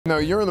No,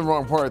 you're in the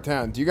wrong part of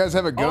town. Do you guys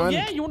have a gun? Oh,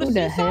 yeah, you want to Who see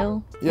the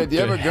hell? Yeah, do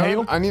you have a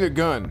gun? I need a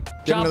gun. Do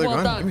you have another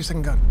gun? Done. Give me a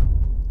second gun.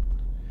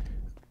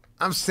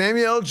 I'm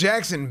Samuel L.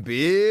 Jackson,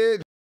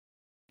 bitch.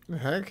 What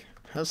the heck?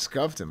 How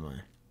scuffed am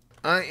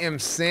I? I am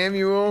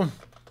Samuel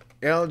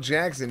L.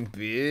 Jackson,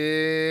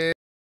 bitch.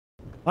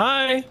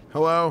 Hi.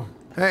 Hello.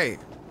 Hey,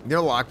 you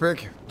know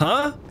lockpick?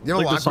 Huh? You know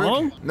Like the lockpick?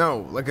 song?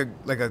 No, like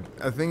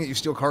a thing that you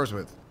steal cars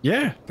with.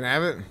 Yeah. Can I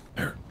have it?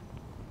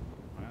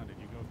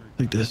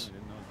 Take this.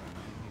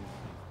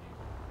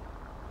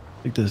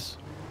 Take this.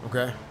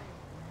 Okay.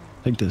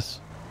 Take this.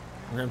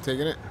 Okay, I'm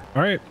taking it.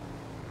 All right.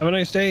 Have a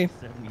nice day.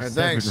 All right,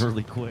 thanks.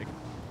 Really quick.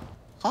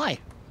 Hi.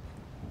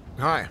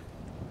 Hi.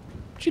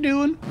 What you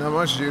doing? Not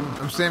much, dude.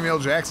 I'm Samuel L.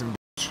 Jackson,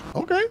 bitch.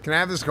 Okay. Can I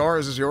have this car?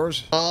 Is this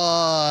yours?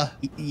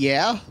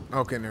 Yeah.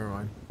 Okay, never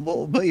mind.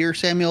 Well, but you're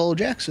Samuel L.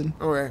 Jackson.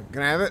 Okay,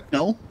 can I have it?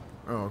 No.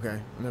 Oh, okay.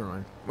 Never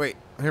mind. Wait,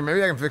 here,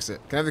 maybe I can fix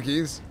it. Can I have the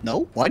keys?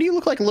 No. Why do you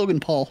look like Logan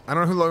Paul? I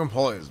don't know who Logan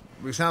Paul is.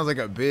 He sounds like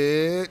a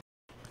bitch.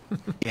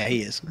 Yeah,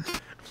 he is.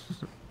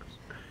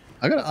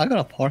 I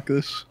gotta park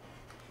this.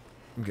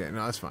 Okay,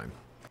 no, that's fine.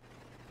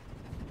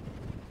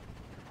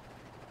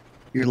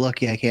 You're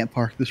lucky I can't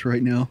park this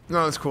right now.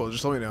 No, that's cool.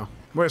 Just let me know.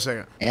 Wait a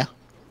second. Yeah.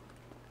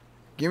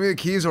 Give me the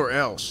keys or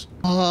else.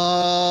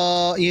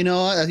 You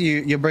know what?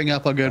 You bring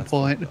up a good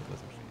point.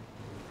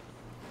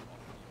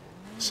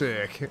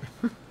 Sick.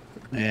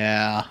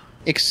 Yeah.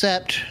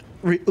 Except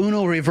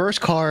Uno reverse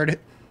card.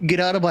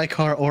 Get out of my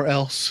car or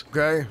else.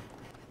 Okay.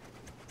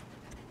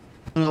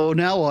 Oh,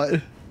 now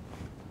what?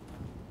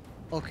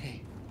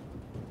 Okay.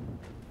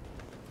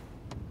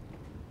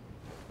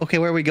 Okay,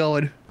 where are we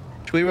going?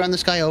 Should we run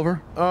this guy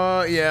over?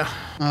 Yeah.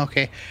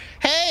 Okay.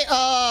 Hey,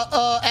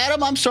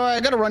 Adam, I'm sorry, I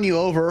gotta run you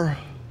over.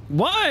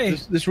 Why?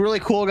 This really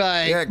cool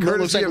guy. Yeah, that looks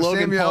courtesy like of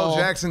Logan Samuel Paul. L.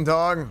 Jackson,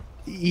 dog.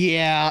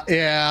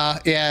 Yeah.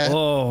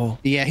 Oh.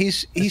 Yeah,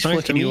 he's It's nice to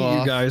flicking meet you off.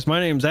 you guys. My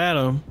name's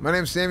Adam. My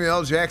name's Samuel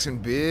L. Jackson,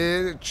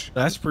 bitch.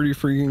 That's pretty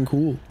freaking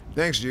cool.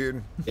 Thanks,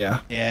 dude. Yeah.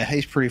 Yeah,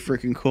 he's pretty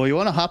freaking cool. You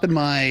want to hop in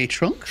my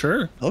trunk?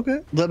 Sure. Okay.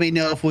 Let me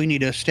know if we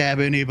need to stab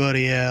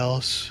anybody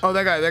else. Oh,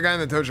 that guy in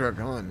the tow truck.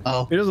 Come on.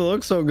 Oh. He doesn't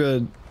look so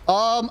good.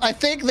 I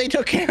think they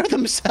took care of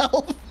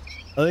themselves.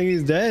 I think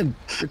he's dead.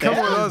 You're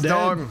coming with us, Dead.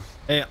 dog.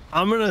 Hey,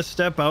 I'm gonna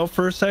step out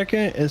for a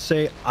second and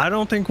say I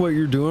don't think what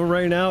you're doing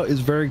right now is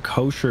very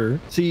kosher.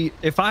 See,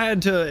 if I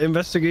had to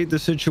investigate the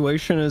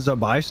situation as a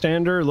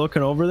bystander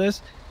looking over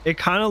this, it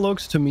kind of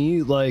looks to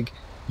me like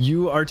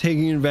you are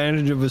taking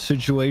advantage of a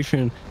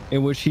situation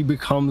in which he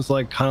becomes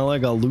like kind of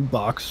like a loot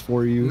box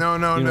for you.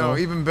 No.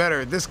 Even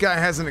better. This guy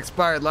has an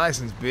expired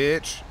license,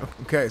 bitch.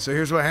 Okay, so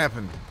here's what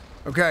happened.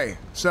 Okay,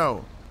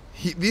 so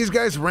these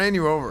guys ran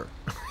you over.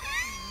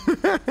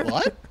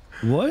 What?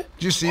 What?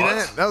 Did you see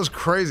that? That was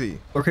crazy.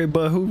 Okay,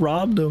 but who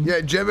robbed him?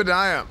 Yeah,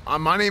 Jebediah.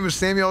 My name is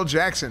Samuel L.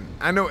 Jackson.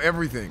 I know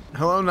everything.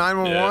 Hello,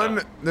 911.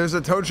 Yeah. There's a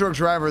tow truck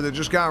driver that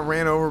just got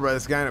ran over by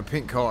this guy in a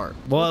pink car.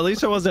 Well, at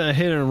least it wasn't a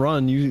hit and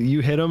run.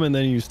 You hit him and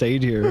then you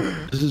stayed here.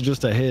 This is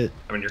just a hit.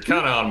 I mean, you're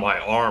kind of on my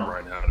arm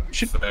right now, to be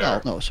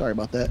fair. No, sorry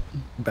about that.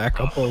 Back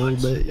up a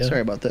little bit. Yeah.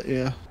 Sorry about that.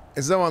 Yeah.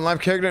 Is that one live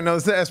character? No,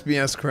 it's the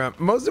SBS Crim.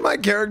 Most of my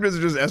characters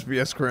are just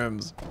SBS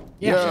Crims.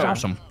 Yeah, she's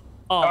awesome.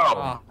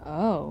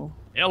 Oh.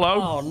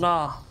 Hello. Oh,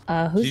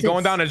 no. Who's She's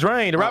going down the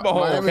drain, the rabbit hole,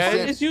 my name is okay?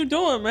 What is you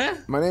doing,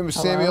 man? My name is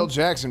Samuel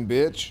Jackson,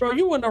 bitch. Bro,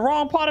 you in the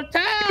wrong part of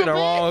town,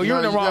 You're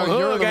in the wrong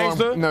hood,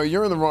 gangster. No,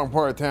 you're in the wrong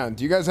part of town.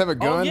 Do you guys have a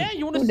gun? Oh, yeah?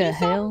 You want to Who see the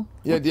hell?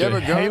 Yeah, do you have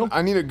a gun? hell?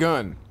 I need a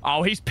gun.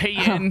 Oh, he's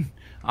peeing.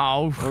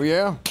 Oh. Oh,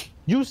 yeah?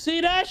 You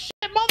see that shit,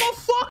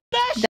 motherfucker?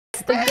 That shit.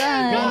 That's the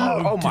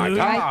gun. Oh my God.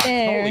 Right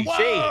there. Holy shit.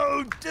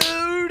 Oh,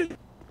 dude.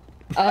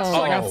 It's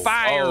like a Oh.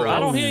 fire. I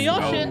don't hear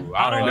your shit.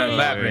 I don't hear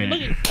nothing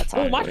nothing. Look at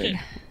oh, my awkward. shit.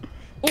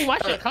 Oh, my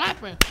shit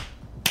clapping.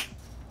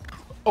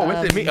 Oh,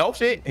 is it me? Oh,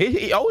 shit.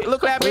 Oh,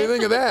 look What at do me. you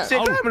think of that?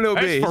 Shit clapping a little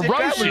bit. Shit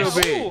clapping a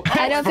little bit.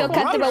 I don't feel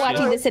comfortable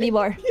watching this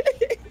anymore.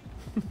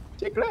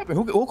 Shit clapping.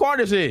 Who car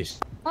this is?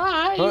 All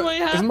right, you ain't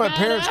This half is my bad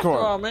parents' after car.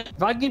 all, man.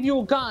 If I give you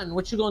a gun,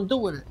 what you gonna do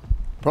with it?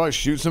 Probably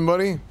shoot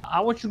somebody. I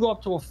want you to go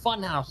up to a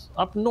fun house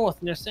up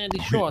north near Sandy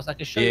Shores. I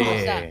can show you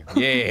what's Yeah. that.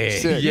 Yeah.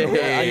 Sick. Yeah.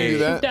 Okay, I can do Shoot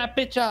that. that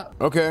bitch up.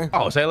 Okay.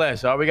 Oh, say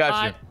less. Oh, we got All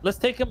you. right, let's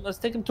take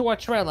him to our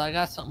trailer. I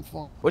got something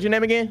for him. What's your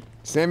name again?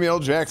 Samuel L.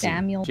 Jackson.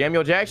 Samuel.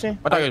 Samuel Jackson?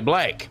 I thought you was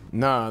black.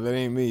 Nah, that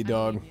ain't me,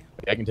 dog.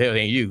 I can tell it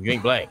ain't you. You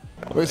ain't black.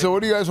 Wait, so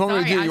what do you guys want me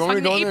to Sorry, do? I You want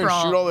me to go in there and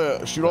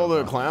fucking shoot all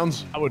the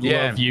clowns? I would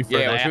love you for that.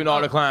 Yeah, we're shooting all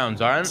the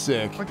clowns, all right?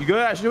 Sick. You good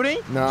at shooting?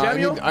 No,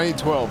 I need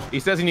 12. He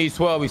says he needs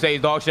 12. He says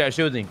he's dog shit at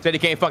shooting. Said he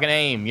can't fucking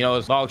aim. You know,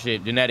 it's dog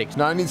shit, genetics.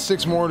 No, I need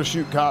 6 more to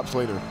shoot cops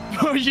later.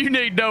 You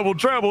need double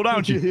trouble,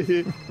 don't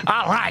you?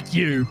 I like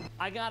you.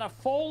 I got a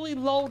fully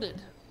loaded.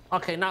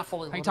 Okay, not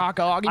fully loaded. Hey,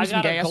 Taco, I'll give you some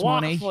I got gas a Glock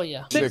money. for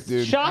you. Sick, 6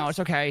 dude. shots No, it's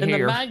okay. in Here.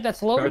 the mag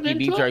that's loaded Turkey,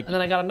 beef into it, jerky. and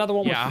then I got another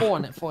one with Yeah. 4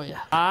 in it for you.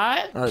 All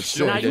right? All right,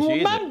 sick. Now Yes, you she is.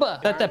 remember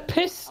that the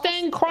piss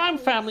stain crime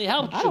family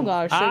helped you. I don't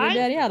got a sugar all right?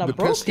 daddy. I got a The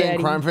broke piss stain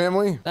daddy. crime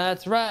family?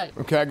 That's right.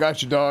 Okay, I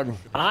got you, dog.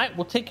 All right,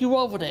 we'll take you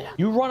over there.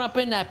 You run up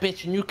in that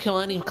bitch and you kill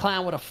any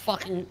clown with a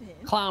fucking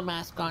clown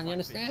mask on. You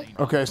understand?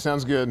 Okay,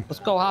 sounds good. Let's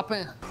go hop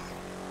in.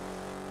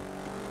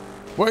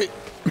 Wait.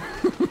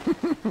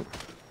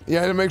 Yeah,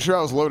 I had to make sure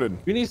I was loaded.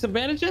 You need some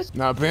bandages?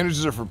 Nah,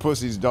 bandages are for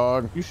pussies,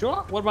 dog. You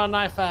sure? What about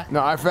knife hack?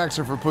 No, IFAKs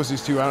are for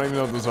pussies too. I don't even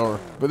know what those are,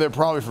 but they're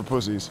probably for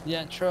pussies.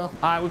 Yeah, true. All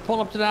right, we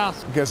pull up to the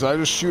house. Okay, so I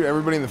just shoot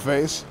everybody in the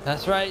face.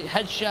 That's right.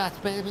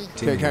 Headshots, baby.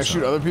 Okay, can I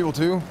shoot other people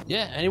too?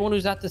 Yeah, anyone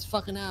who's at this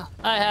fucking house.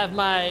 I have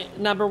my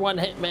 #1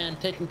 hitman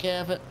taking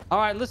care of it. All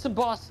right, listen,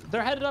 boss.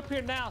 They're headed up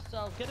here now,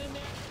 so get in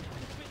there.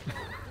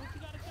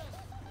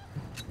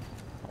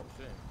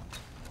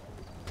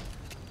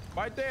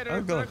 Right there,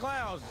 they're the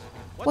clowns.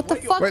 What the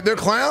fuck? Wait, they're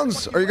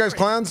clowns? Are you guys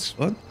clowns?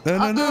 What?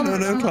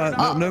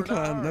 No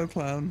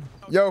clown.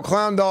 Yo,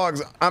 clown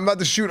dogs. I'm about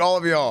to shoot all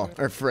of y'all.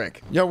 Or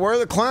frick. Yo, where are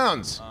the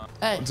clowns?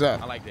 Hey, What's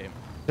up? I like them.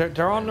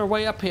 they're on their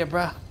way up here,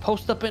 bruh.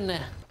 Post up in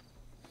there.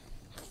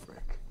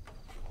 Frick.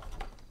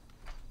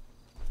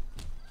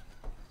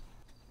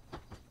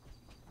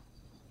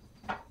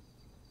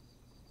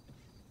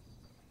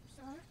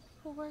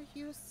 Who are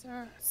you,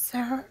 sir?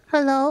 Sir?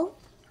 Hello?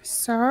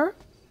 Sir?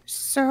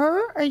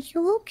 Sir? Are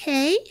you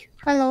okay?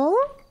 Hello?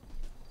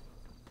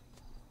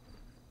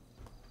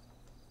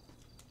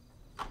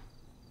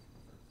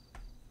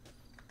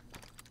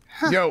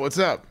 Yo, what's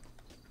up?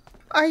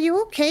 Are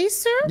you okay,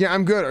 sir? Yeah,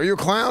 I'm good. Are you a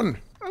clown?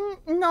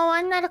 No,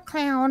 I'm not a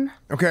clown.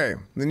 Okay,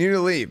 then you need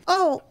to leave.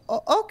 Oh,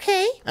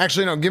 okay.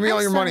 Actually, no, give me I'm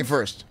all your money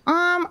sorry. first.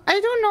 I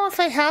don't know if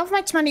I have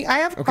much money. I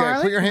have Okay,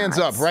 garlic put your hands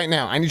knots. up right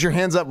now. I need your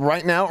hands up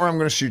right now or I'm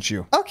gonna shoot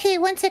you. Okay,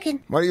 1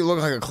 second. Why do you look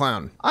like a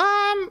clown?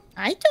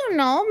 I don't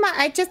know.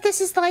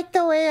 This is like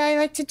the way I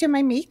like to do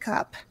my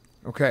makeup.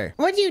 Okay,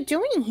 What are you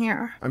doing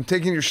here? I'm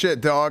taking your shit,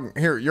 dog.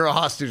 Here, you're a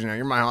hostage now.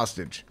 You're my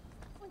hostage.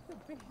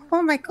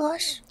 Oh my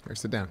gosh. Here,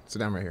 sit down. Sit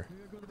down right here.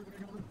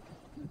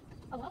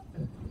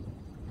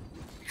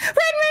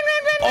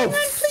 Run,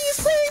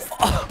 please.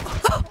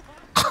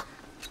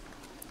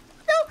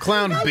 No,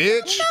 Clown no,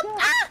 bitch. No,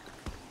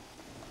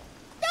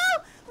 no,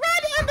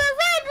 run, Amber,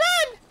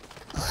 run.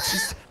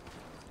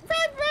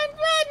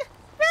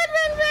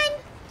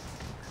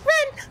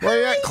 Run. Where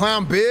you at,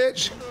 clown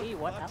bitch?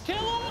 Kill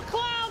all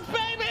clowns,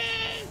 baby!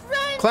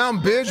 Run. Clown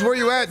bitch, where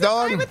you at,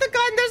 dog? There's a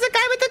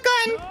guy with a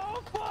gun.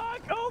 Oh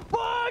fuck! Oh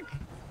fuck!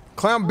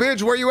 Clown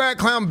bitch, where you at,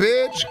 clown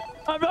bitch?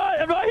 I'm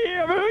not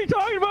here. What are you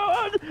talking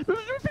about?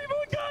 There's people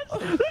with guns.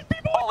 There's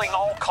people. Calling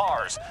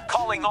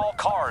all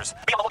cars.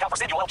 Be on the lookout for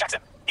Samuel L. Jackson.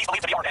 He's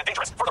believed to be armed and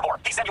dangerous. Furthermore,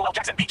 he's Samuel L.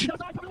 Jackson. Beach.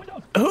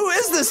 Who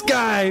is this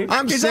guy?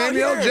 I'm He's out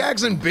Samuel here.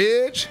 Jackson,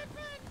 bitch.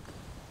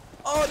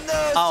 Oh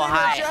no, Oh, Samuel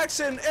hi.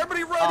 Jackson!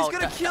 Everybody run! He's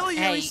gonna kill you!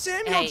 Hey, He's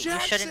Samuel hey,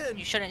 Jackson!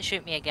 you shouldn't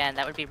shoot me again.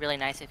 That would be really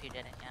nice if you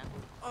didn't, yeah?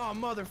 Oh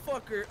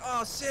motherfucker!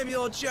 Oh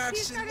Samuel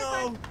Jackson!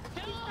 No!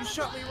 You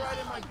shot me right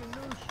in my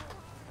ganoush.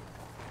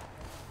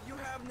 You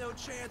have no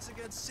chance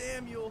against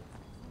Samuel.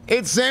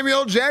 It's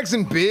Samuel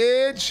Jackson,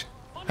 bitch.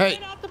 Hey,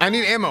 I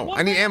need ammo.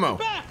 I need ammo.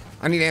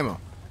 I need ammo.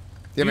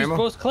 You have Use ammo?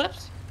 both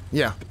clips?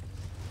 Yeah.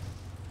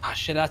 Oh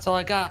shit, that's all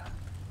I got.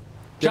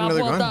 Do you have Job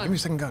another well gun? done. Give me a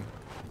second gun.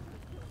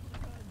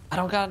 I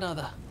don't got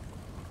another.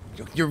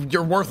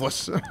 You're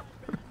worthless.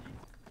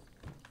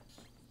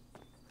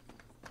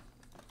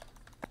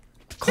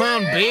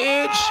 Clown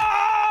bitch.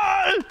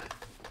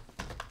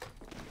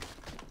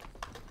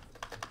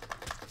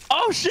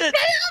 Oh shit!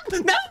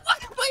 No,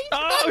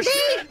 Oh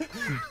shit!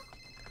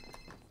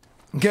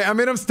 Okay, I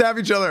made them stab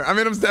each other.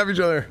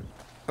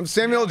 I'm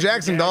Samuel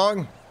Jackson,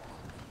 dog.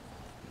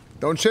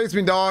 Don't chase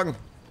me, dog.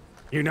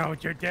 You know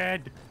you're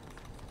dead.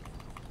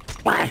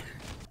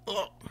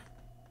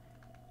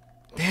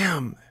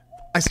 Damn.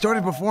 I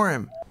started before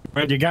him.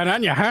 What, you got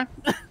on you, huh?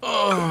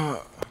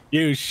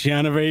 You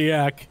son of a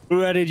yuck.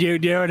 What did you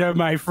do to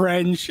my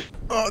friends?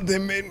 Oh, they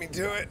made me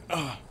do it.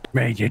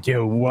 Made you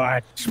do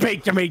what?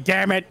 Speak to me,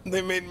 damn it.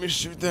 They made me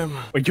shoot them.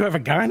 Wait, you have a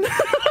gun?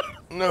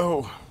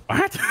 No.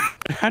 What?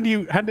 How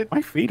did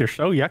my feet are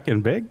so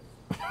yucking big?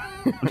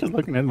 I'm just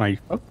looking at my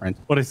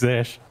footprints. What is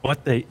this?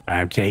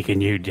 I'm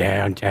taking you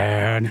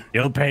downtown.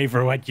 You'll pay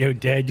for what you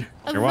did.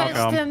 You're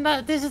welcome.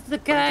 This is the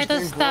guy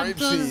that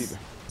stabbed us.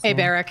 Hey,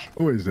 Barrick.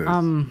 Who is this?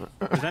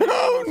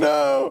 Oh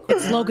no!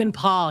 It's Logan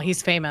Paul.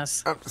 He's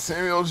famous. I'm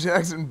Samuel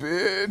Jackson,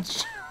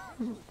 bitch.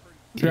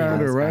 You're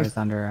under arrest.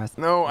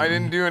 No, I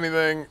didn't do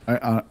anything.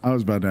 I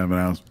was about to have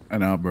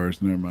an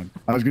outburst. Never mind.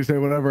 I was gonna say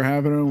whatever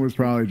happened to him was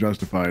probably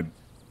justified,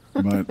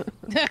 but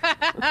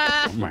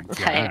Oh my god.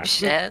 Type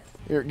shit.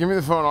 Here, give me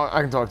the phone.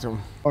 I can talk to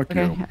him. fuck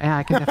you. Yeah,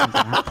 I can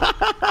definitely do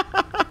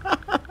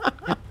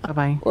that.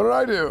 Bye-bye. What did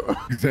I do?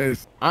 He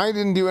says, I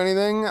didn't do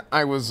anything.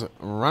 I was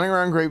running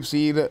around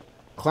Grapeseed.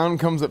 Clown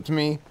comes up to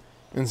me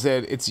and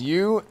said, "It's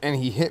you," and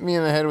he hit me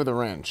in the head with a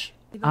wrench.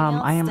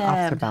 I am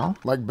Officer Bell.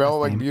 Like Belle,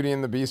 like Beauty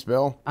and the Beast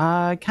Belle?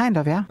 Kind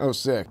of, yeah. Oh,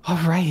 sick. All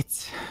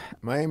right.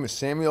 My name is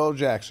Samuel L.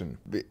 Jackson.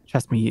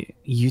 Trust me,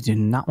 you do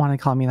not want to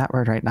call me that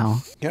word right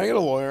now. Can I get a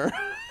lawyer?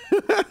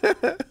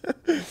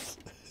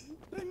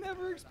 I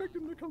never expect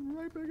him to come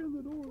right back in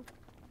the door.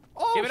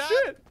 Oh Give it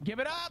shit! up. Give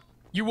it up.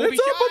 You will be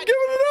It's up. shot. I'm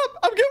giving it up.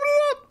 I'm giving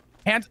it up.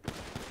 Hands.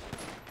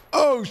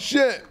 Oh,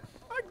 shit.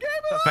 I gave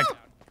it up.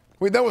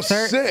 Wait, that was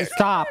Sir, sick.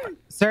 stop.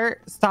 Sir,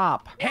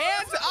 stop.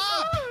 Hands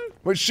up.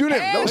 Wait, shoot him.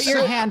 That was Put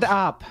your sick. hand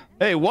up.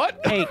 Hey, what?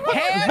 Hey,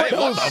 That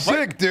was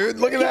sick, dude.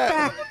 Look at get that.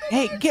 back.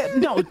 Hey,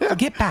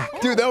 get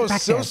back. Dude, that was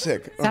Back so there.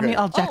 sick. Samuel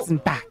Okay. L. Jackson,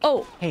 back.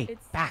 Oh. Hey,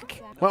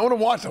 back. I want to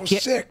watch. That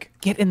was sick.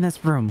 Get in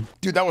this room.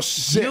 Dude, that was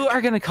sick. You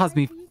are gonna cause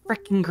me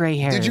freaking gray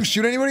hair. Did you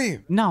shoot anybody?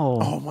 No.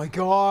 Oh my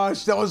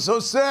gosh, that was so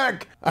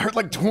sick. I heard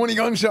like 20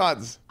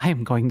 gunshots. I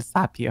am going to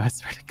stop you. I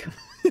swear to God.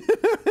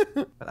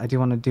 But I do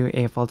want to do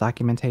a full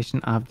documentation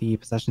of the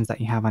possessions that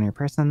you have on your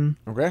person.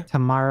 Okay.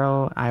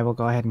 Tomorrow, I will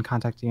go ahead and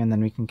contact you, and then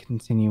we can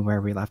continue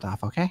where we left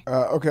off. Okay?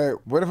 Okay.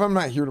 What if I'm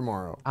not here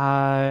tomorrow?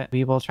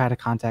 We will try to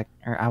contact,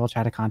 or I will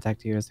try to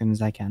contact you as soon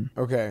as I can.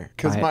 Okay.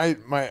 Because Right.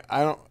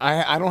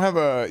 I don't have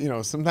a, you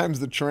know, sometimes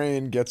the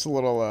train gets a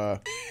little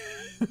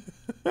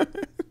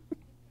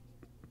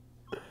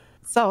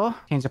So,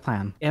 change of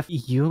plan. If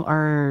you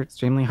are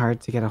extremely hard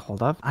to get a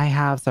hold of, I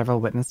have several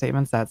witness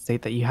statements that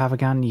state that you have a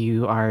gun.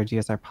 You are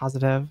GSR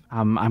positive.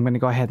 I'm going to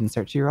go ahead and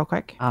search you real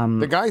quick.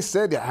 The guy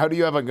said, "How do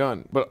you have a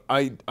gun?" But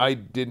I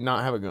did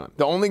not have a gun.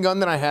 The only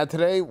gun that I had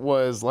today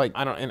was like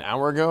an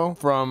hour ago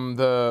from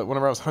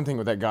whenever I was hunting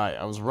with that guy.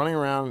 I was running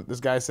around. This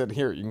guy said,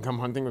 "Here, you can come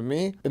hunting with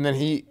me," and then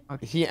he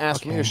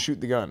asked me to shoot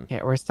the gun.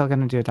 Okay, we're still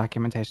going to do a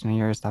documentation of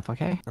your stuff.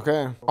 Okay.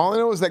 Okay. All I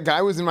know is that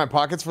guy was in my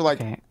pockets for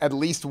like at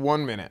least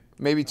 1 minute,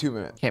 maybe 2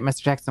 minutes. Okay,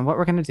 Mr. Jackson, what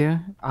we're going to do,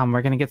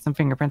 we're going to get some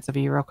fingerprints of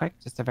you real quick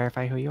just to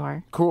verify who you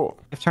are. Cool.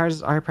 If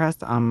charges are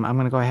pressed, I'm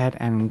going to go ahead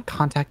and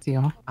contact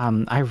you.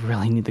 I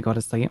really need to go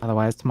to sleep.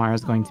 Otherwise, tomorrow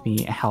is going to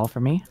be hell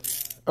for me.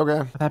 Okay.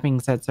 With that being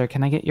said, sir,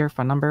 can I get your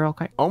phone number real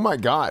quick? Oh my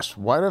gosh.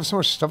 Why do I have so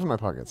much stuff in my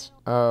pockets?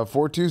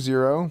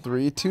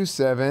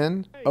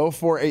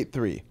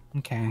 420-327-0483.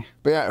 Okay.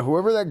 But yeah,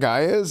 whoever that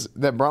guy is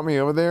that brought me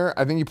over there,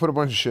 I think he put a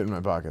bunch of shit in my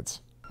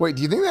pockets. Wait,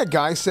 do you think that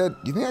guy said,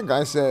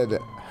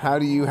 how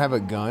do you have a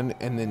gun,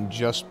 and then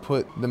just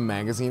put the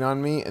magazine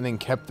on me and then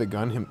kept the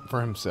gun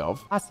for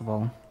himself?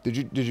 Possible.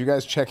 Did you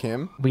guys check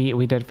him?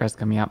 We did frisk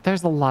him up.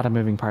 There's a lot of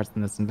moving parts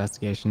in this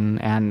investigation,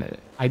 and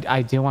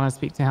I do want to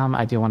speak to him.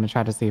 I do want to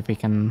try to see if we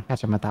can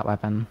catch him with that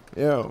weapon.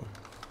 Yo,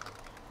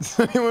 does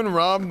anyone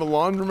rob the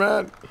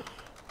laundromat?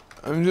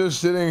 I'm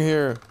just sitting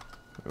here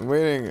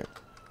waiting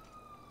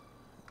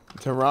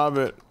to rob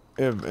it.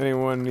 If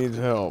anyone needs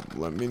help,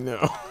 let me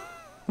know.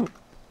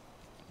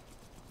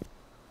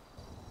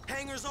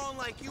 Hangers on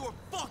like you are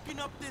fucking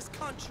up this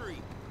country.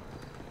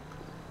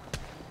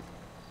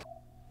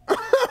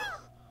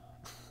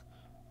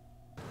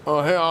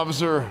 Oh, hey,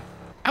 officer.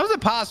 How is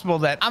it possible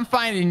that I'm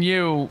finding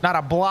you not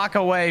a block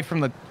away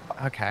from the...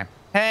 Okay.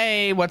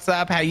 Hey, what's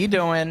up? How you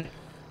doing?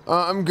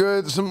 I'm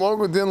good. Some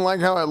local didn't like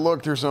how I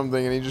looked or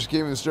something, and he just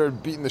came and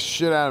started beating the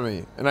shit out of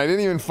me. And I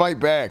didn't even fight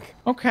back.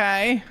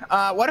 Okay.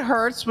 What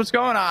hurts? What's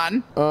going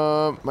on?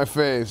 My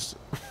face.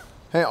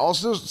 Hey,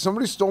 also,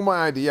 somebody stole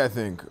my ID, I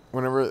think,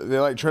 whenever they,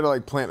 try to,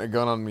 plant a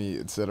gun on me,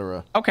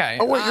 etc. Okay.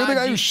 Oh, wait, you're the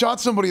guy who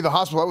shot somebody at the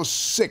hospital. That was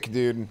sick,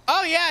 dude.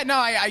 Oh, yeah. No,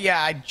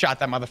 I shot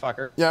that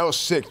motherfucker. Yeah, that was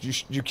sick.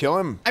 Did you kill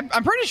him?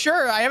 I'm pretty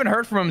sure. I haven't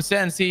heard from him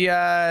since. He,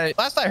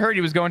 last I heard,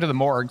 he was going to the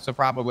morgue, so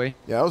probably.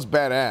 Yeah, that was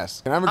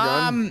badass. Can I have a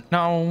gun?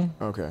 No.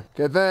 Okay.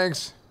 Okay,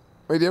 thanks.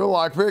 Wait, do you have a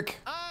lockpick?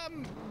 I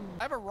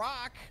have a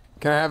rock.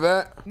 Can I have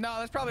that? No,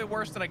 that's probably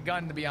worse than a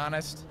gun, to be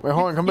honest. Wait,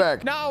 hold on, come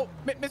back. No,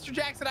 Mr.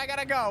 Jackson, I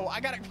gotta go.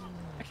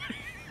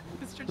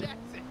 Mr.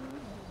 Jackson.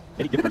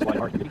 Any difference, why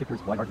argue? Any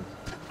difference, why argue?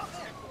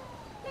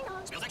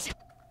 Smells like shit.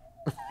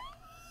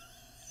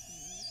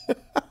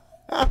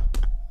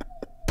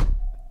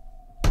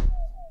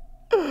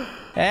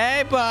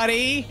 Hey,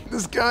 buddy.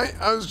 This guy,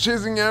 I was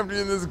chasing after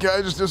you, and this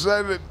guy just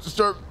decided to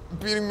start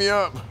beating me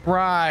up.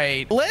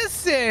 Right.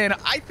 Listen,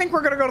 I think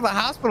we're gonna go to the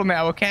hospital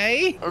now,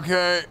 okay?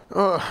 Okay.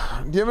 Do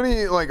you have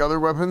any, other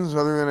weapons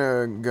other than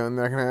a gun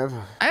that I can have?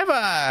 I have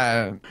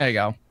a... There you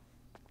go.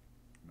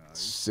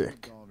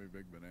 Sick.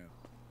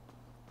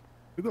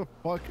 Who the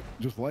fuck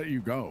just let you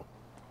go?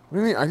 What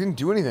do you mean? I didn't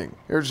do anything.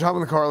 Here, just hop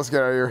in the car. Let's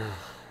get out of here.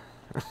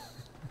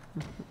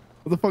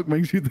 What the fuck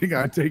makes you think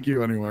I'd take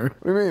you anywhere?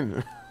 What do you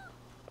mean?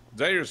 Is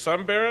that your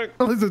son, Barrett?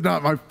 Well, this is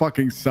not my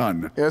fucking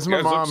son. Yeah, it's my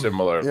You guys mom. look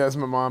similar. Yeah, it's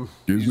my mom.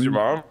 Excuse me? Your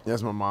mom? Yeah,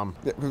 it's my mom.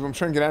 Yeah, I'm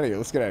trying to get out of here.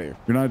 Let's get out of here.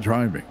 You're not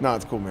driving. No,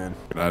 it's cool, man.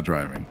 You're not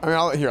driving. I mean,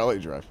 I'll let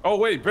you drive. Oh,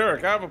 wait,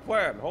 Barrick, I have a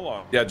plan. Hold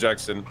on. Yeah,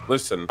 Jackson,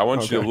 listen, I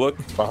want you Okay. to look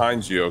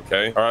behind you,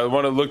 okay? All right, I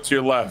want to look to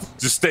your left.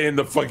 Just stay in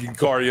the fucking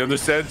car. You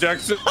understand,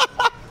 Jackson?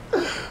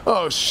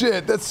 Oh,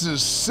 shit. That's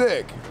just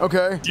sick.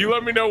 Okay. You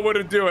let me know what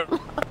to do.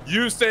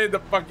 You stay in the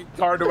fucking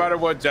car no matter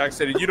what,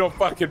 Jackson, and you don't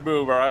fucking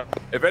move, all right?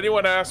 If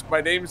anyone asks,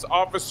 my name's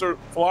Officer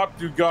Flop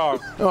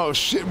Dugong. Oh,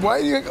 shit. Why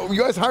do you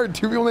guys hired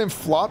two people named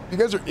Flop? You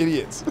guys are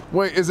idiots.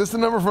 Wait, is this the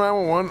number for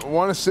 911?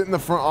 Want to sit in the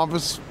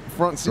front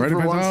seat Ready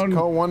for for once? zone?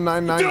 Call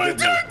 199. Do it,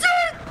 do it, do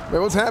it! Wait,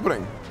 what's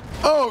happening?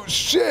 Oh,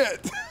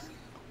 shit.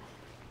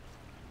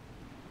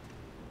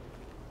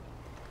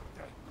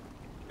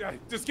 Yeah,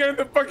 just get in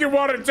the fucking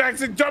water,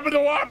 Jackson. Jump in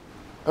the water.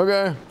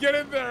 Okay. Get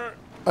in there.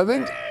 I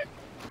think...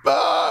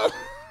 Ah!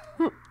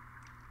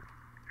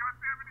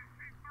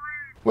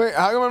 Wait,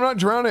 how come I'm not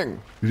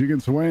drowning? Because you can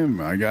swim,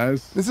 I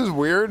guess. This is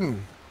weird.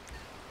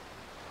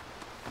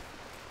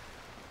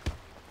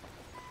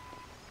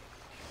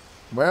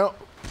 Well,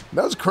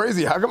 That was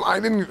crazy. How come I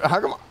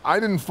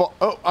didn't fall?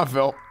 Oh, I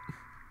fell.